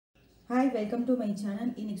Hi, welcome to my channel.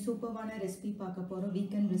 இன்னைக்கு சூப்பரான recipe பார்க்க போறோம்.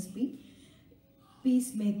 Weekend recipe piece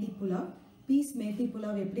methi pulao. Piece methi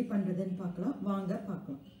pulao எப்படி பண்றதுன்னு பார்க்கலாம். வாங்க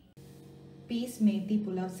பார்க்கலாம். பீஸ் மேத்தி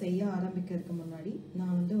புலாவ் செய்ய ஆரம்பிக்கிறதுக்கு முன்னாடி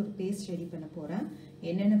நான் ஒரு பேஸ்ட் ரெடி பண்ண போறேன்.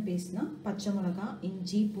 என்னென்ன பேஸ்ட்னா பச்சை மிளகாய்,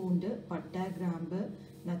 இஞ்சி, பூண்டு, பட்டை, கிராம்பு,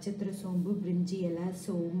 நட்சத்திர சோம்பு, பிரிஞ்சி இலை,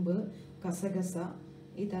 சோம்பு, கசகசா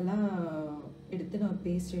இதெல்லாம் எடுத்து நான்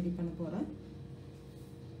பேஸ்ட் ரெடி பண்ண போறேன்.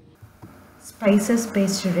 Spices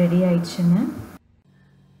paste ready ஆயிடுச்சுங்க.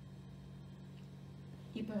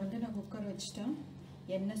 இப்போ நான் குக்கர் வச்சிட்டேன்.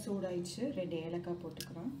 எண்ணெய் சூடாயிடுச்சு. 2 ஏலக்காய்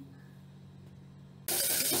போட்டுக்கிறேன்.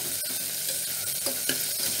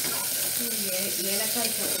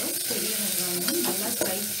 ஏலக்காய்க்கு அப்புறம் பெரிய வெங்காயம் நல்லா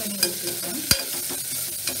ஸ்லைஸ் பண்ணி வச்சுருக்கேன்.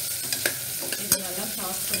 இது நல்லா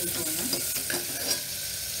சாஸ் பண்ணிக்கோங்க.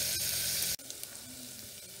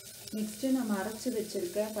 நெக்ஸ்ட்டு நம்ம அரைச்சி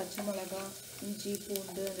வச்சுருக்க பச்சை மிளகாய், இஞ்சி,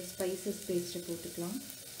 பூண்டு அந்த ஸ்பைசஸ் பேஸ்ட்டை போட்டுக்கலாம்.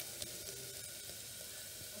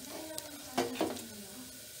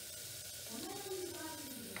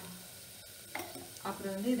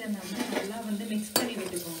 அப்புறம் இதை நம்ம நல்லா மிக்ஸ் பண்ணி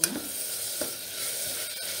விட்டுக்கோங்க.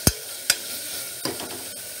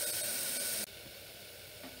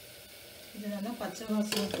 இது நல்லா பச்சை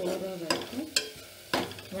வாசனை போகிற வரைக்கும்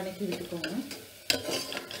வதக்கி விட்டுக்கோங்க.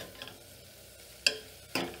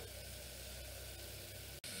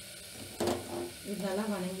 இது நல்லா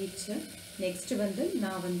வணங்கிடுச்சு. நெக்ஸ்ட்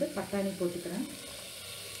நான் பட்டாணி போட்டுக்கிறேன்.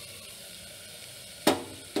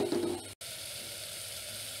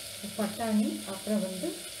 பட்டாணி அப்புறம்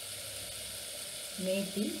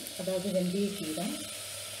மேத்தி, அதாவது வெந்தயக்கீரை,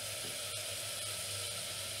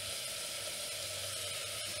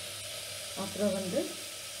 அப்புறம்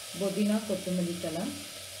புதினா, கொத்தமல்லி தழை,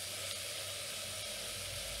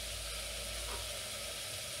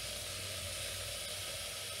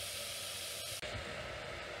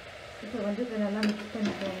 இப்போ இதை நல்லா மிக்ஸ்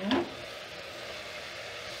பண்ணிக்கோங்க.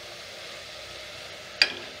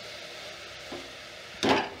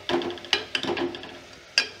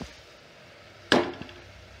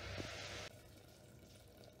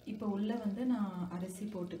 இப்போ உள்ள நான் அரிசி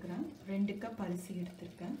போட்டுக்கிறேன். 2 கப் அரிசி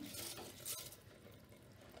எடுத்திருக்கேன்.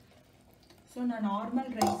 ஸோ நான்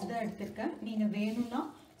நார்மல் ரைஸ் தான் எடுத்திருக்கேன். நீங்கள் வேணும்னா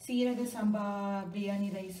சீரக சம்பா பிரியாணி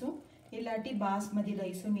ரைஸும் இல்லாட்டி பாஸ்மதி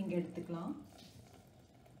ரைஸும் நீங்கள் எடுத்துக்கலாம்.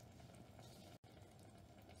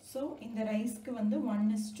 ஸோ இந்த ரைஸ்க்கு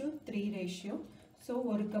 1:3 ரேஷியோ. ஸோ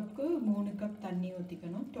 1 கப்புக்கு 3 கப் தண்ணி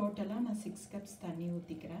ஊற்றிக்கணும். டோட்டலாக நான் 6 கப்ஸ் தண்ணி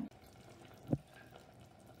ஊற்றிக்கிறேன்.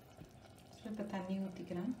 ஸோ இப்போ தண்ணி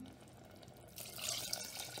ஊற்றிக்கிறேன்.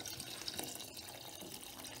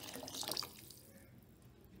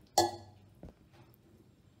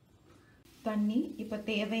 தண்ணி இப்போ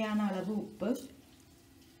தேவையான அளவு உப்பு,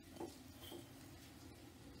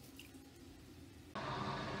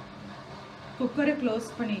 குக்கரை க்ளோஸ்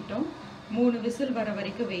பண்ணிட்டோம். 3 விசில் வர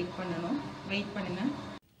வரைக்கும் வெயிட் பண்ணணும். வெயிட் பண்ணுங்க.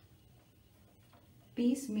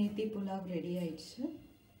 பீஸ் மேத்தி புலாவ் ரெடி ஆயிடுச்சு.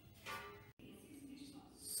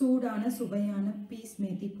 சூடான சுவையான பீஸ்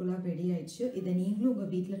மேத்தி புலாவ் ரெடி ஆயிடுச்சு. இதை நீங்களும்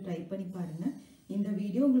உங்கள் வீட்டில் ட்ரை பண்ணி பாருங்கள். இந்த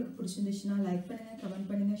வீடியோ உங்களுக்கு பிடிச்சிருந்துச்சுன்னா லைக் பண்ணுங்கள், கமெண்ட்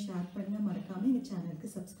பண்ணுங்கள், ஷேர் பண்ணுங்கள். மறக்காமல் எங்கள் சேனலுக்கு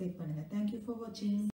சப்ஸ்கிரைப் பண்ணுங்கள். தேங்க்யூ ஃபார் வாட்சிங்.